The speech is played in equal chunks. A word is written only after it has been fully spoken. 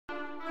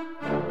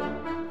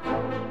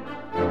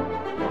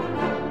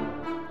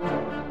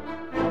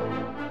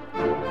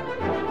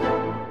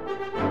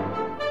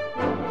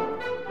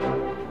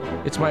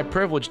my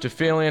privilege to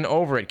fill in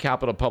over at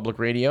Capital Public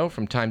Radio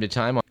from time to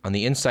time on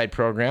the Insight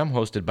program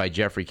hosted by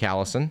Jeffrey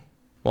Callison.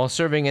 While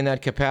serving in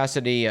that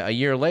capacity a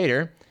year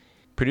later,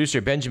 producer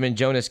Benjamin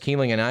Jonas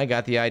Keeling and I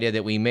got the idea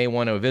that we may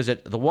want to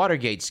visit the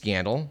Watergate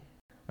scandal.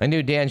 I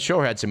knew Dan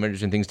Shore had some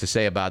interesting things to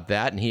say about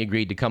that, and he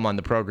agreed to come on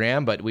the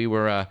program, but we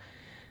were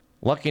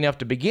lucky enough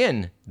to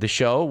begin the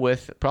show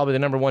with probably the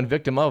number one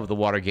victim of the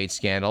Watergate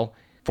scandal,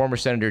 former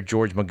Senator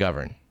George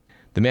McGovern,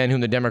 the man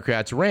whom the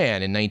Democrats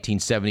ran in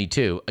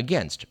 1972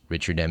 against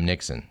Richard M.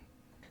 Nixon.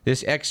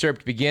 This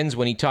excerpt begins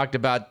when he talked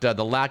about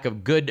the lack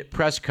of good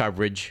press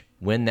coverage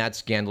when that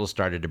scandal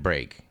started to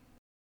break.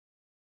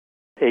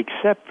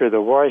 Except for the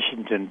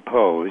Washington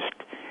Post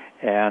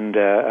and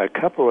a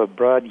couple of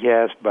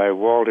broadcasts by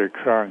Walter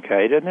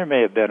Cronkite, and there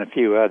may have been a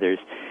few others,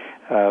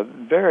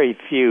 very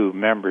few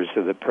members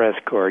of the press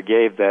corps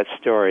gave that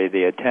story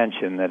the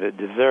attention that it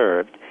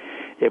deserved.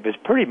 It was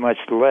pretty much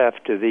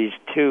left to these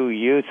two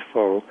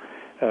youthful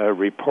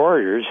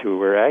reporters who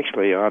were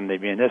actually on the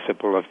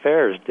municipal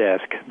affairs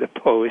desk of the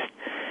Post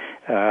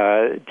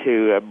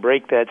to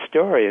break that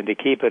story and to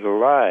keep it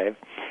alive.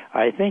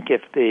 I think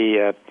if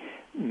the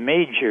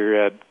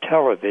major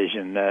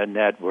television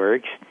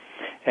networks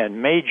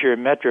and major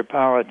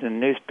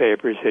metropolitan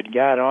newspapers had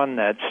got on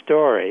that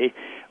story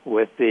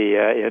with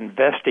the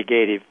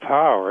investigative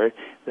power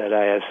that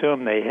I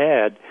assume they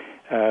had,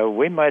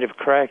 we might have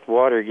cracked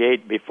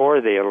Watergate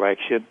before the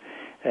election.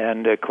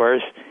 And, of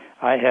course,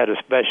 I had a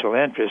special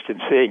interest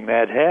in seeing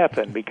that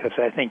happen because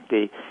I think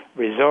the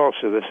results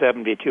of the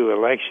 72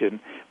 election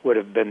would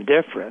have been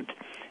different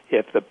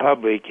if the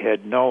public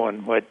had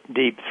known what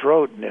Deep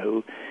Throat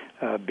knew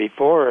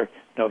before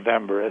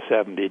November of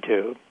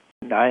 72.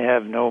 I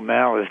have no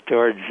malice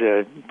towards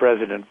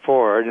President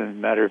Ford. As a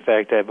matter of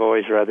fact, I've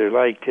always rather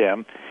liked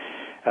him.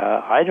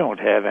 I don't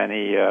have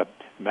any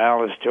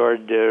malice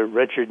toward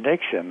Richard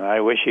Nixon. I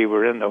wish he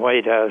were in the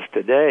White House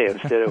today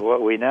instead of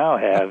what we now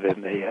have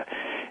in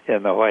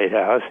the White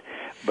House.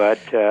 But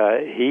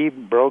he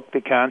broke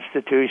the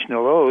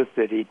constitutional oath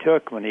that he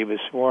took when he was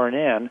sworn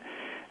in,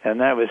 and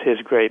that was his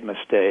great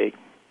mistake.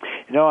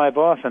 You know, I've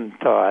often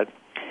thought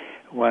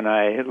when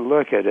I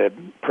look at a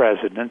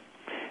president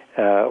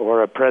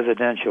or a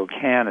presidential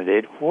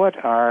candidate,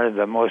 what are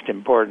the most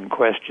important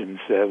questions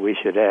we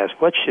should ask?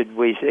 What should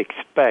we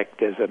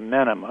expect as a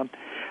minimum?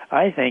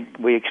 I think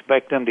we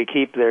expect them to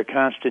keep their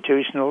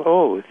constitutional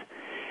oath.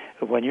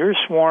 When you're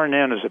sworn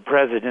in as a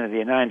president of the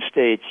United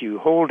States, you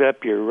hold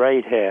up your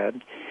right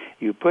hand,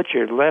 you put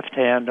your left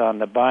hand on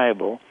the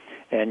Bible,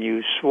 and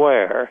you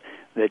swear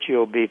that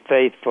you'll be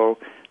faithful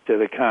to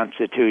the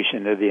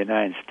Constitution of the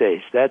United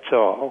States. That's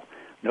all.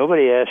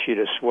 Nobody asks you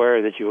to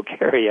swear that you'll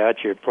carry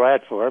out your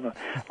platform.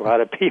 A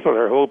lot of people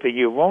are hoping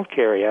you won't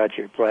carry out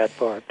your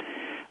platform.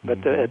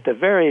 But at the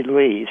very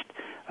least,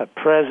 a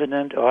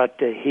president ought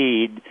to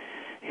heed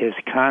his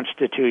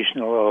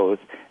constitutional oath,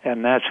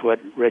 and that's what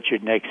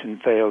Richard Nixon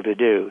failed to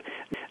do.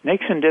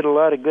 Nixon did a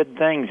lot of good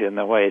things in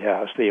the White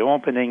House. The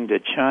opening to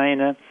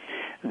China,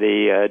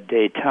 the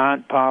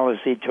détente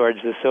policy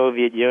towards the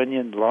Soviet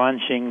Union,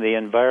 launching the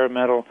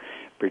Environmental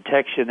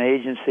Protection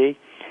Agency.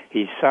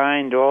 He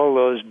signed all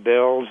those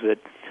bills that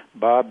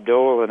Bob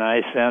Dole and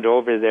I sent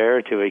over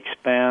there to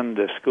expand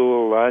the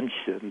school lunch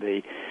and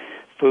the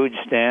food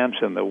stamps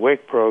and the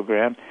WIC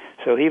program.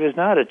 So he was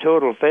not a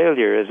total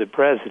failure as a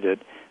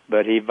president,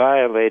 but he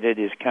violated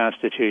his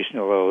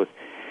constitutional oath.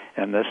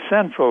 And the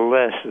central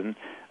lesson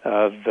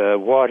of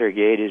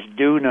Watergate is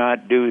do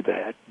not do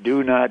that.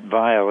 Do not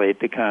violate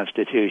the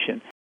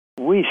Constitution.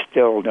 We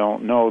still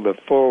don't know the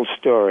full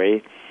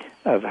story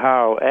of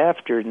how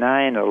after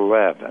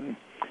 9/11,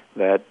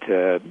 that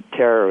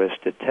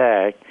terrorist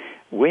attack,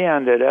 we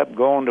ended up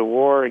going to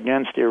war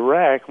against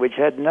Iraq, which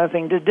had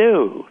nothing to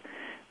do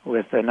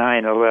with the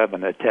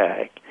 9/11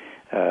 attack.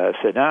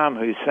 Saddam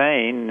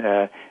Hussein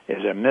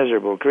is a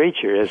miserable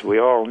creature, as we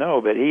all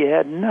know, but he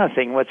had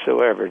nothing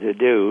whatsoever to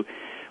do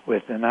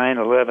with the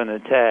 9/11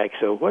 attack.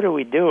 So what are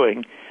we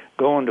doing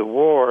going to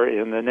war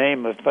in the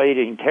name of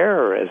fighting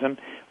terrorism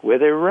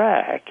with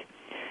Iraq?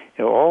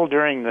 You know, all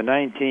during the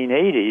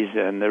 1980s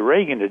and the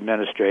Reagan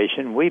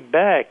administration, we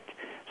backed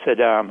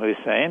Saddam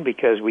Hussein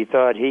because we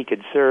thought he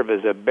could serve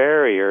as a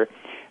barrier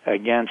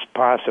against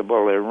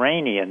possible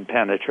Iranian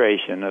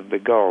penetration of the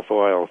Gulf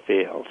oil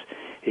fields.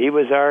 He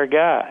was our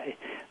guy,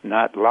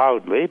 not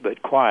loudly,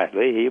 but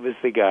quietly. He was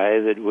the guy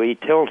that we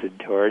tilted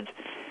towards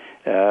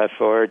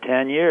for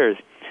 10 years.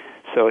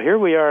 So here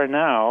we are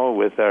now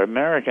with our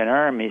American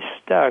army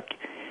stuck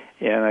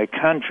in a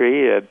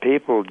country,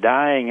 people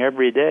dying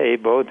every day,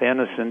 both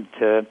innocent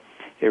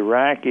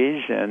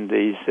Iraqis and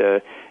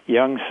these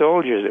young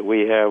soldiers that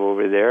we have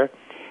over there,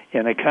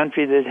 in a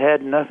country that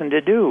had nothing to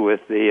do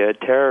with the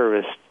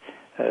terrorist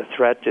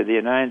threat to the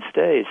United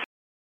States.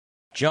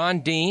 John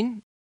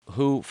Dean,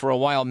 who for a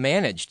while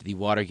managed the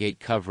Watergate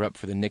cover-up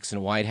for the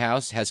Nixon White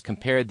House, has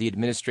compared the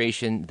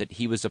administration that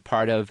he was a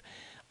part of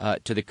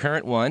to the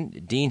current one.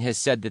 Dean has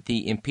said that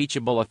the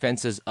impeachable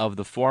offenses of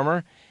the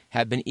former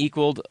have been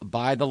equaled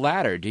by the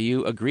latter. Do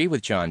you agree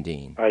with John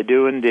Dean? I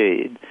do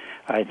indeed.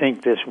 I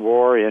think this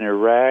war in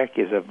Iraq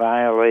is a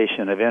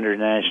violation of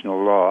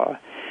international law.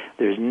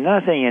 There's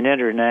nothing in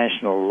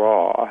international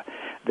law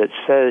that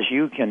says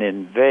you can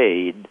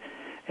invade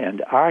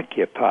and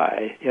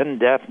occupy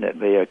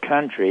indefinitely a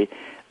country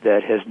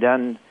that has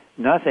done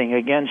nothing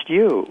against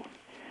you.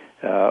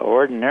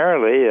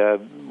 Ordinarily,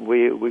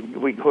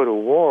 we go to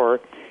war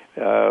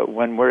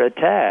when we're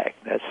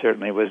attacked. That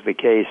certainly was the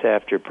case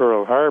after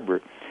Pearl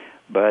Harbor.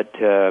 But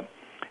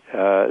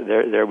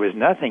there was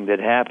nothing that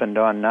happened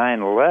on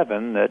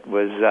 9/11 that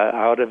was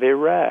out of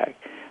Iraq.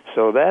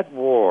 So that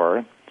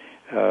war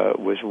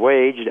was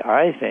waged,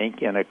 I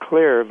think, in a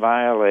clear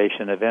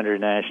violation of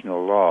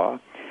international law.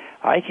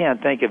 I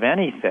can't think of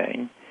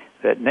anything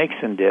that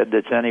Nixon did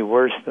that's any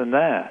worse than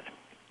that.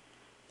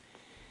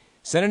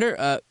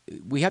 Senator,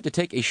 we have to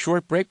take a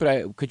short break,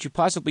 but could you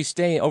possibly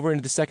stay over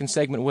into the second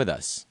segment with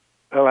us?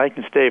 Well, I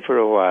can stay for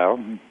a while.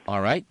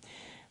 All right.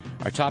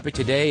 Our topic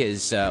today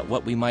is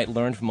what we might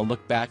learn from a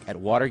look back at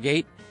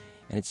Watergate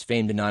and its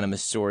famed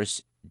anonymous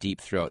source, Deep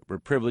Throat. We're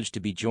privileged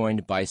to be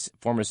joined by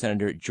former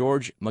Senator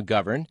George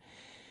McGovern,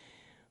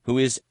 who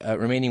is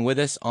remaining with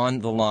us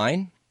on the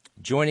line.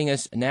 Joining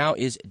us now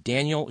is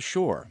Daniel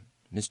Schorr.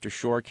 Mr.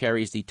 Schorr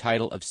carries the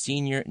title of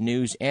Senior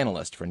News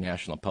Analyst for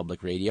National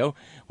Public Radio,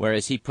 where,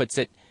 as he puts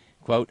it,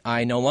 quote,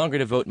 I no longer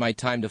devote my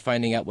time to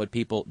finding out what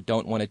people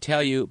don't want to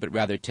tell you, but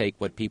rather take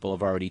what people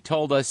have already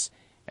told us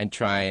and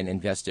try and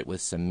invest it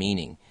with some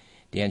meaning.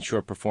 Dan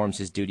Schorr performs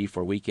his duty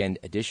for Weekend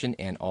Edition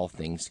and All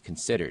Things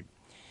Considered.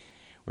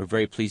 We're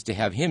very pleased to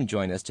have him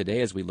join us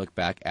today as we look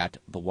back at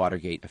the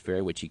Watergate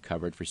affair, which he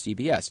covered for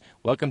CBS.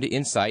 Welcome to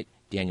Insight,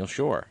 Daniel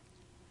Schorr.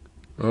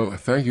 Oh,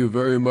 thank you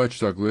very much,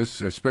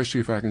 Douglas,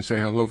 especially if I can say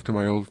hello to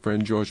my old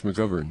friend George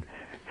McGovern.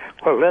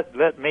 Well,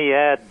 let me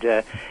add,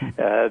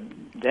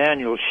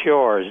 Daniel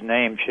Schorr's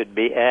name should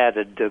be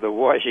added to the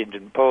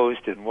Washington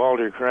Post and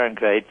Walter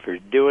Cronkite for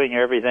doing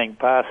everything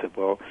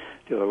possible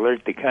to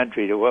alert the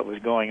country to what was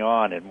going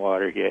on in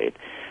Watergate.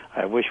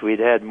 I wish we'd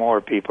had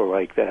more people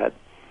like that.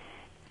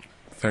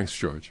 Thanks,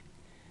 George.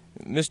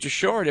 Mr.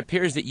 Schorr, it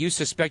appears that you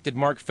suspected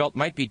Mark Felt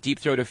might be Deep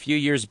Throat a few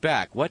years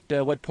back. What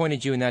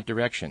pointed you in that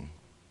direction?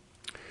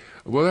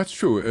 Well, that's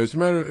true. As a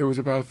matter, it was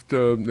about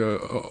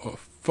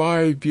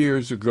 5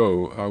 years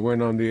ago. I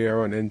went on the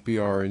air on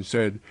NPR and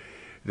said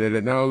that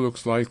it now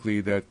looks likely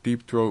that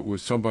Deep Throat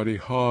was somebody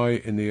high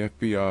in the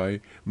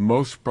FBI,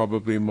 most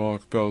probably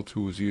Mark Felt,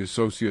 who was the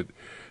associate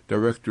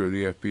director of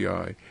the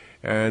FBI.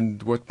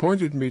 And what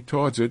pointed me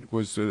towards it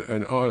was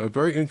a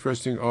very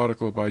interesting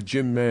article by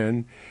Jim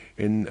Mann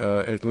in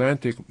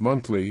Atlantic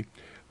Monthly,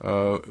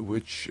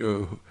 which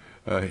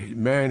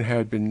Mann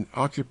had been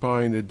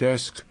occupying the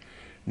desk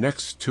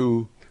next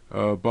to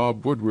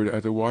Bob Woodward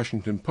at the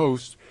Washington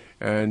Post,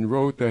 and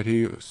wrote that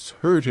he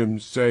heard him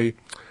say,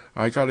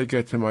 I got to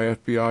get to my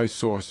FBI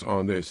source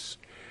on this.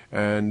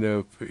 And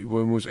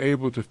when was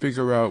able to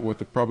figure out what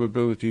the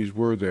probabilities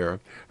were there.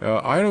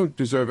 I don't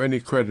deserve any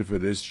credit for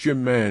this.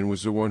 Jim Mann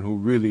was the one who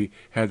really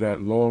had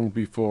that long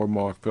before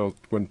Mark Felt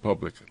went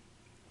public.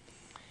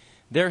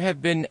 There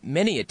have been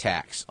many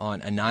attacks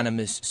on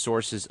anonymous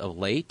sources of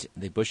late.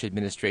 The Bush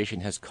administration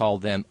has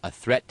called them a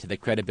threat to the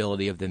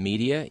credibility of the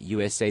media.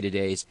 USA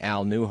Today's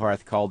Al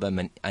Neuharth called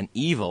them an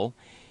evil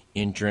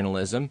in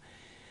journalism.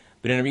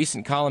 But in a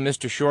recent column,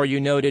 Mr. Schorr,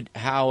 you noted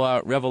how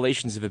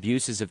revelations of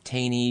abuses of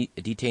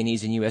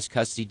detainees in U.S.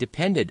 custody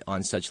depended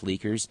on such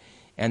leakers,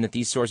 and that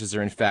these sources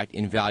are in fact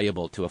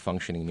invaluable to a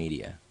functioning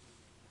media.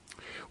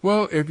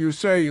 Well, if you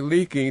say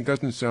leaking, it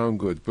doesn't sound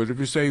good. But if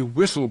you say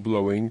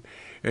whistleblowing,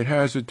 it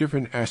has a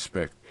different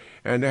aspect.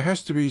 And there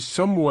has to be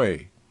some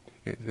way.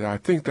 I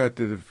think that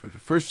the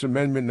First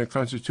Amendment in the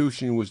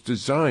Constitution was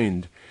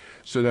designed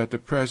so that the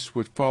press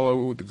would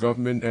follow the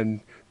government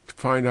and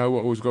find out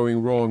what was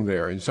going wrong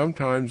there. And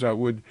sometimes that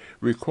would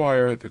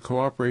require the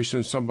cooperation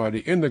of somebody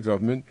in the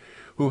government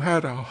who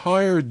had a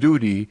higher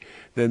duty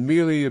than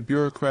merely a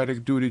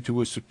bureaucratic duty to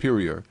a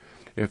superior.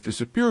 If the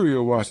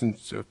superior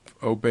wasn't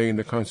obeying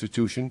the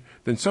Constitution,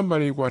 then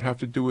somebody would have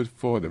to do it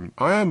for them.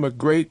 I am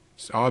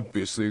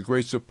obviously a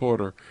great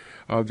supporter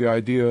of the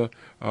idea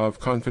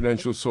of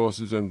confidential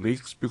sources and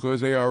leaks,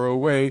 because they are a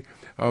way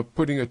of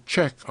putting a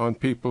check on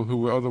people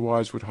who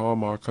otherwise would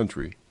harm our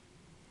country.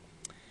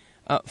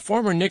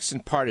 Former Nixon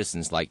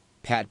partisans like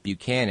Pat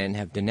Buchanan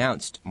have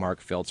denounced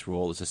Mark Felt's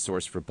role as a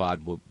source for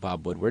Bob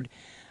Woodward.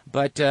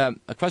 But a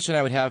question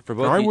I would have for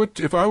both of you... would,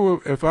 if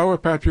I were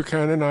Pat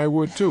Buchanan, I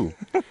would too.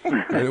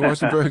 And it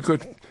wasn't very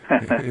good.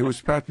 It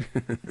was Pat.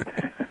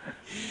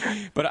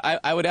 But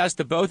I would ask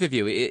the both of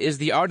you: is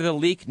the art of the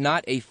leak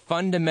not a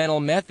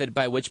fundamental method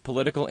by which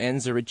political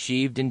ends are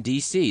achieved in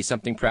D.C.,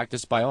 something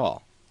practiced by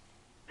all?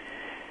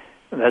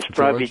 That's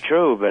probably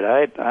true, but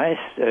I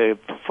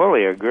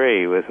fully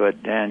agree with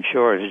what Dan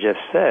Schorr has just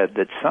said,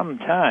 that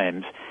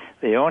sometimes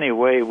the only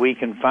way we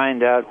can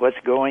find out what's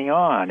going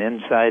on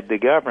inside the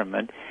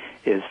government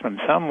is from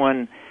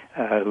someone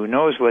who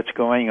knows what's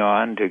going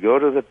on to go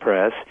to the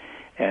press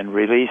and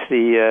release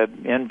the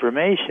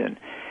information.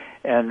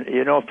 And,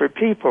 you know, for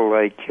people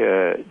like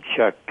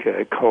Chuck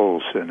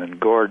Colson and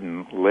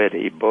Gordon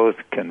Liddy, both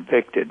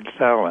convicted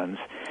felons,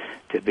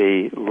 to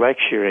be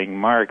lecturing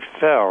Mark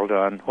Feld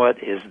on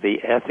what is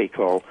the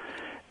ethical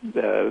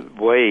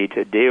way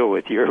to deal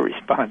with your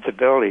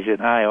responsibilities in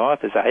high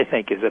office, I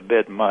think is a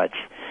bit much.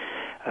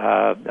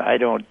 I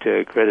don't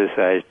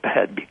criticize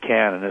Pat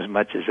Buchanan as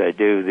much as I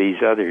do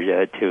these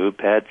other two.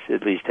 Pat's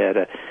at least had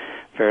a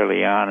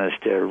fairly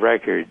honest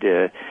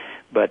record,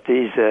 but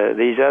these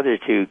other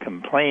two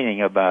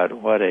complaining about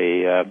what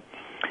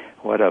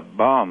a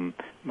bum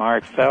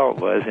Mark Felt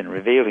was in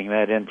revealing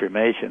that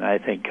information, I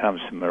think comes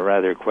from a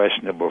rather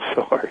questionable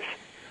source.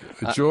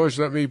 George,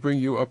 let me bring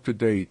you up to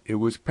date. It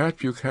was Pat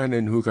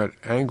Buchanan who got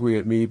angry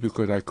at me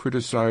because I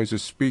criticized a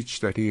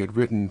speech that he had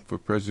written for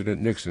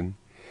President Nixon,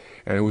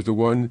 and it was the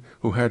one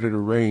who had it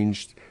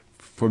arranged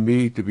for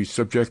me to be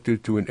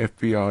subjected to an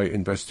FBI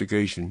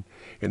investigation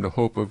in the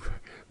hope of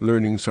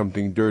learning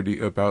something dirty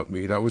about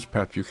me. That was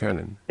Pat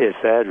Buchanan. Is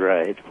that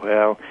right?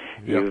 Well,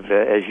 Yep.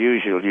 as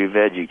usual, you've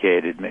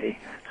educated me.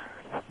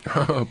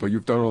 But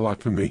you've done a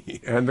lot for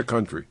me and the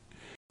country.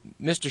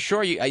 Mr.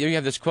 Shore, you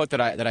have this quote that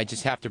I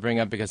just have to bring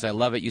up because I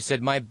love it. You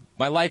said, my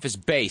life is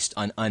based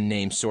on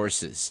unnamed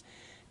sources.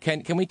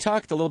 Can we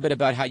talk a little bit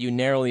about how you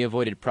narrowly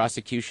avoided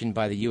prosecution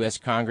by the U.S.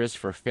 Congress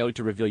for failure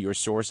to reveal your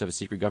source of a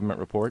secret government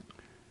report?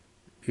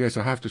 Yes,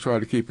 I have to try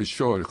to keep it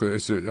short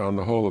because it's, on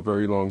the whole, a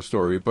very long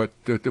story. But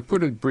to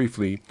put it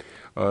briefly,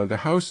 the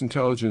House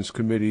Intelligence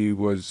Committee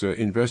was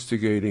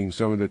investigating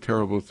some of the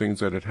terrible things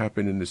that had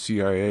happened in the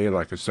CIA,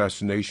 like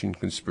assassination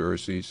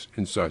conspiracies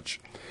and such.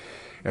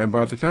 And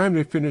by the time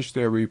they finished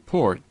their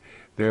report,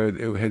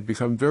 it had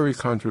become very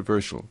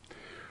controversial.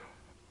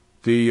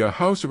 The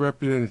House of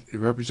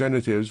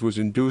Representatives was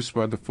induced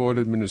by the Ford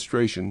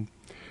administration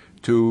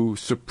to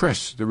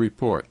suppress the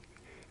report.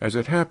 As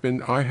it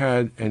happened, I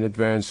had an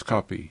advance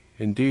copy.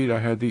 Indeed, I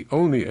had the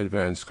only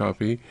advance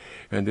copy,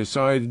 and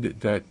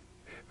decided that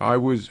I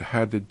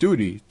had the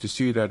duty to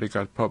see that it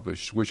got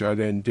published, which I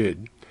then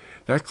did.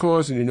 That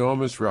caused an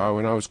enormous row,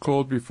 and I was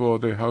called before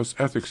the House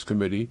Ethics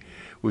Committee,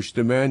 which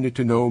demanded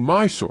to know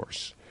my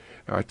source.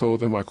 I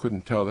told them I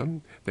couldn't tell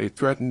them. They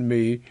threatened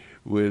me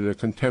with a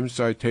contempt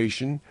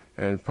citation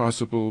and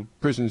possible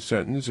prison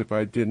sentence if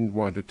I didn't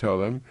want to tell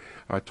them.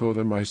 I told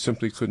them I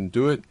simply couldn't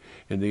do it.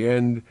 In the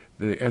end,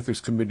 the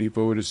Ethics Committee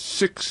voted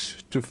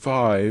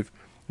 6-5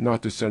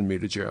 not to send me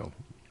to jail.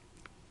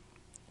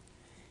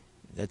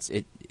 That's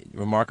it.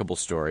 Remarkable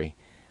story.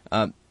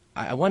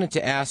 I wanted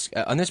to ask,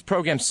 on this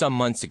program some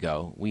months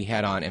ago, we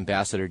had on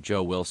Ambassador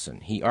Joe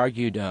Wilson. He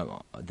argued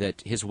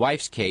that his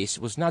wife's case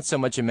was not so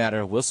much a matter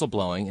of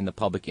whistleblowing in the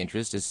public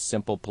interest as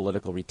simple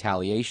political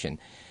retaliation.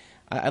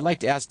 I'd like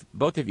to ask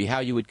both of you how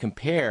you would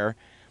compare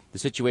the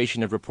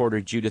situation of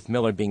reporter Judith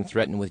Miller being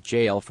threatened with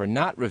jail for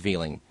not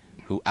revealing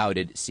who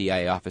outed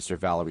CIA officer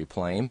Valerie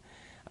Plame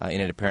in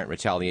an apparent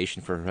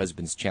retaliation for her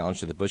husband's challenge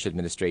to the Bush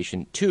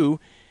administration, to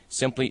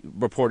simply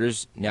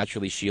reporters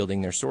naturally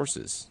shielding their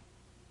sources.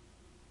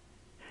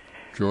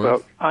 George?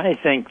 Well, I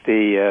think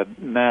the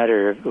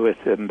matter with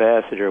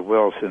Ambassador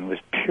Wilson was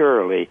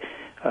purely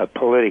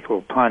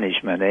political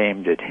punishment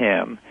aimed at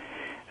him.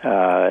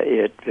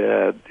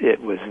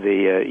 It was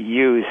the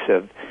use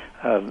of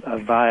a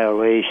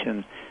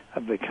violation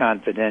of the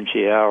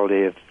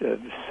confidentiality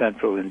of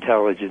Central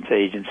Intelligence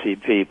Agency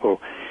people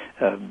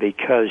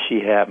because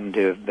she happened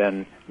to have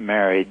been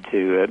married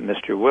to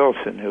Mr.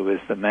 Wilson, who was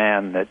the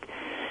man that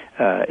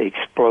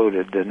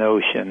exploded the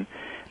notion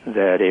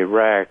that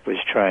Iraq was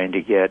trying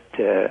to get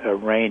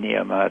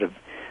uranium out of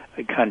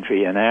a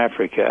country in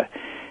Africa.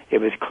 It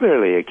was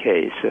clearly a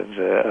case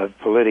of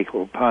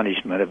political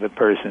punishment of a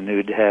person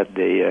who'd had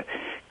the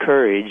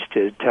courage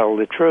to tell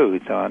the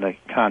truth on a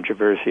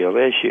controversial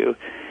issue.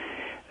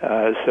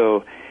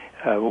 So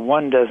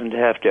one doesn't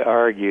have to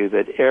argue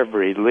that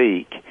every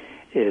leak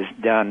is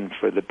done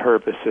for the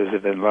purposes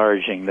of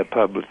enlarging the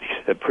public's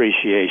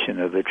appreciation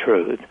of the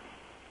truth.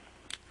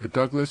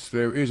 Douglas,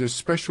 there is a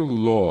special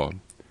law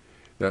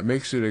that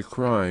makes it a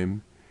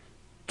crime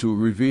to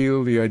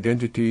reveal the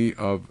identity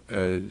of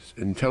an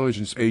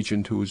intelligence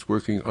agent who is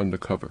working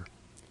undercover.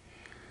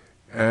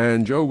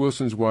 And Joe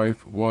Wilson's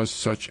wife was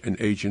such an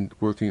agent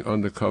working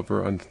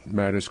undercover on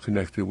matters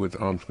connected with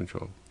arms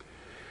control.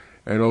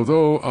 And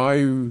although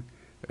I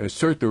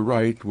assert the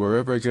right,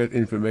 wherever I get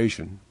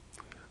information,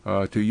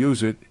 to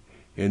use it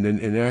in the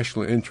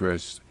national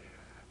interest,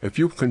 if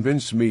you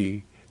convince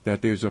me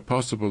that there's a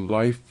possible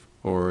life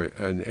or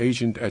an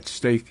agent at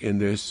stake in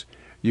this,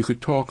 you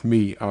could talk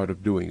me out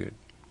of doing it.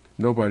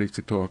 Nobody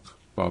could talk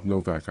Bob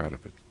Novak out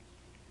of it.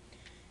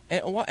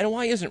 And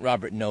why isn't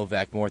Robert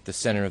Novak more at the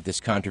center of this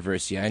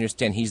controversy? I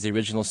understand he's the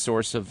original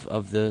source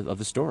of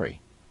the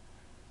story.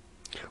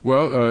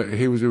 Well,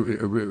 he was an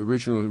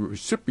original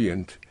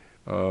recipient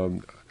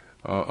of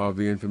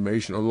the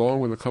information, along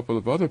with a couple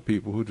of other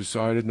people who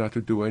decided not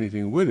to do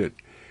anything with it.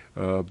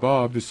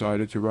 Bob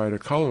decided to write a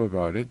column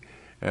about it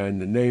and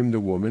name the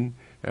woman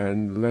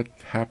and let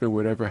happen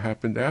whatever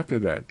happened after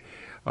that.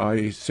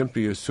 I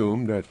simply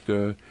assumed that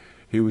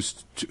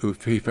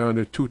he found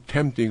it too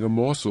tempting a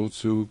morsel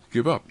to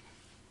give up.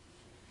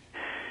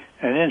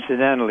 And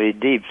incidentally,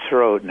 Deep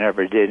Throat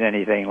never did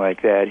anything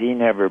like that. He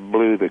never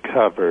blew the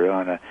cover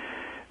on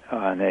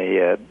on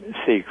a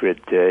secret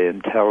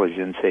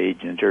intelligence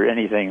agent or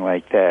anything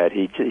like that.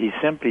 He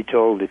simply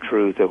told the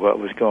truth of what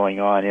was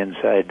going on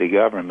inside the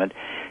government,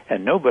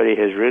 and nobody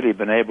has really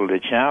been able to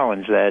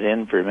challenge that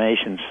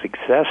information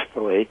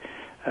successfully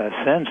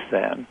since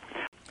then.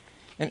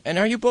 And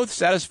are you both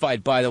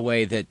satisfied, by the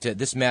way, that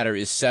this matter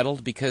is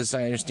settled? Because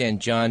I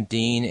understand John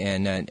Dean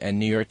and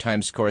New York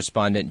Times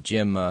correspondent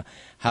Jim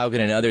Haugen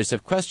and others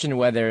have questioned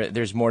whether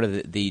there's more to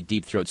the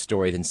Deep Throat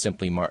story than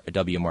simply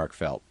W. Mark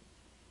Felt.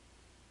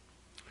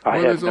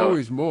 Well, there's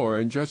always more,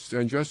 and just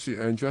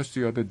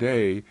the other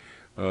day,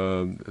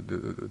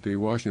 the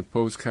Washington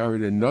Post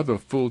carried another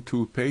full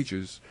 2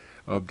 pages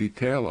of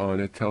detail on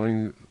it,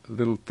 telling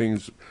little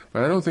things.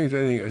 But I don't think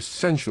there's anything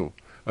essential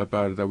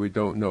about it that we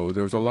don't know.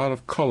 There's a lot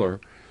of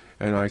color,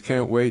 and I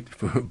can't wait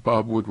for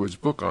Bob Woodward's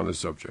book on the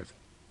subject.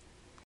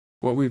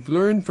 What we've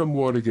learned from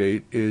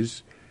Watergate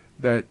is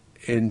that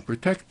in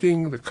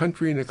protecting the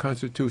country and the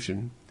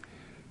Constitution,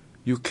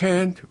 you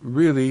can't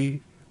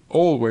really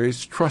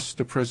always trust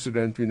the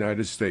President of the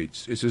United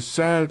States. It's a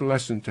sad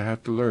lesson to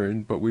have to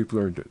learn, but we've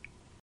learned it.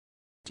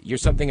 You're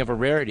something of a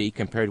rarity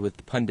compared with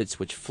the pundits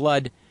which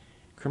flood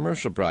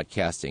commercial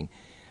broadcasting.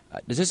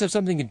 Does this have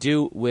something to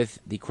do with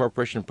the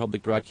Corporation for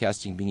Public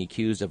Broadcasting being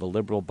accused of a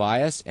liberal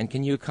bias? And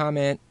can you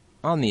comment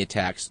on the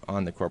attacks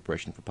on the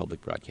Corporation for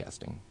Public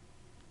Broadcasting?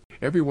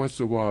 Every once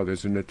in a while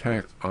there's an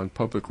attack on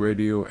public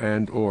radio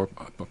and or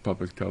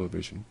public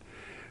television.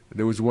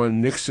 There was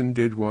one, Nixon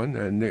did one,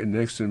 and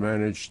Nixon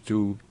managed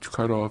to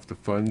cut off the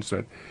funds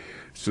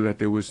so that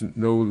there was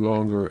no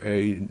longer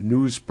a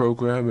news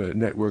program, a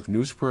network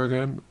news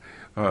program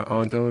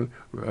on television.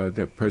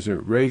 That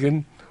President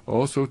Reagan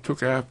also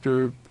took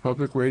after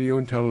public radio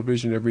and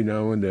television every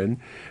now and then,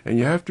 and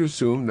you have to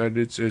assume that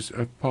it's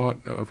a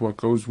part of what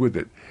goes with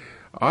it.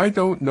 I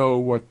don't know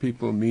what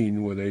people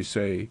mean when they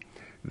say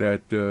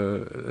that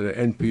the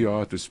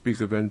NPR, to speak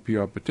of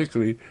NPR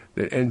particularly,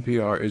 that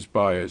NPR is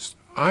biased.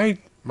 I,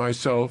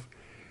 myself,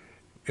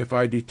 if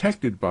I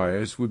detected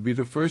bias, would be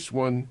the first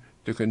one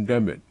to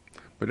condemn it.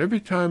 But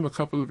every time a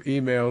couple of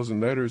emails and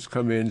letters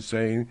come in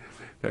saying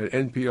that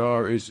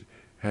NPR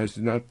has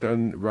not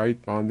done right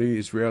on the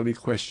Israeli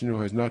question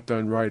or has not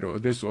done right or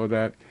this or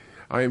that,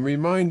 I am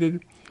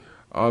reminded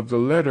of the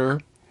letter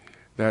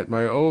that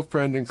my old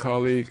friend and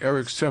colleague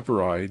Eric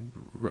Separide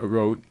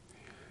wrote,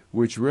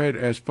 which read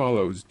as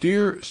follows: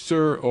 Dear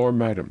Sir or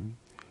Madam,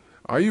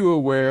 are you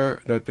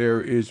aware that there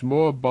is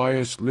more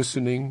biased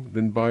listening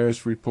than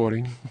biased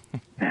reporting?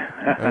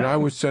 And I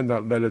would send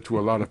that letter to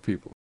a lot of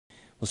people.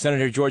 Well,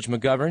 Senator George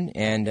McGovern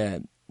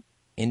and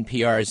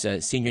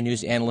NPR's senior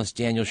news analyst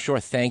Daniel Schorr,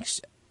 thanks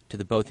to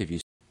the both of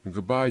you.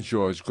 Goodbye,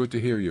 George. Good to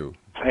hear you.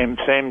 Same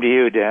to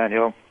you,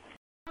 Daniel.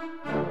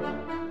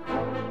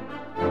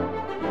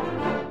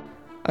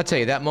 I'll tell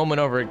you, that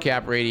moment over at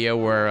Cap Radio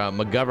where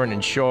McGovern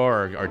and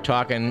Schorr are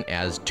talking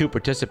as two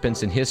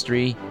participants in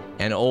history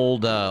and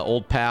old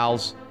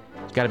pals,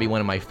 it's got to be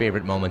one of my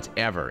favorite moments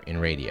ever in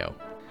radio.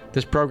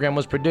 This program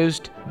was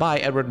produced by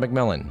Edward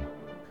McMillan.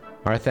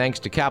 Our thanks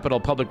to Capital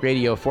Public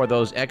Radio for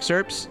those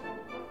excerpts.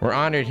 We're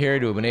honored here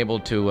to have been able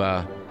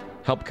to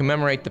help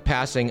commemorate the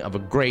passing of a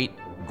great,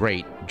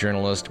 great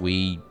journalist.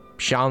 We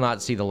shall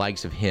not see the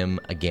likes of him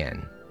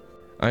again.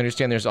 I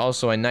understand there's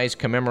also a nice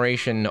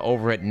commemoration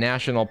over at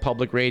National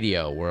Public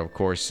Radio, where, of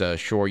course,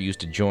 Schorr used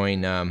to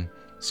join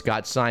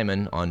Scott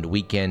Simon on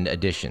Weekend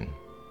Edition.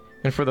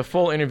 And for the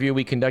full interview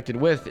we conducted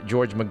with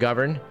George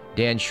McGovern,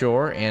 Dan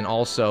Schorr, and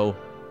also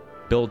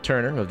Bill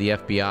Turner of the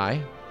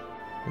FBI,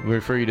 we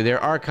refer you to their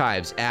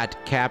archives at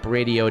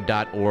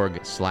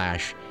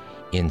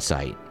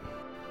capradio.org/insight.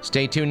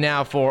 Stay tuned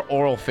now for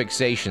Oral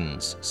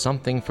Fixations,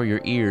 something for your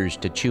ears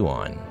to chew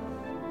on.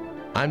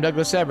 I'm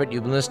Douglas Everett.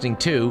 You've been listening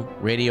to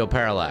Radio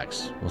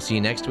Parallax. We'll see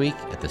you next week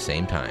at the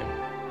same time.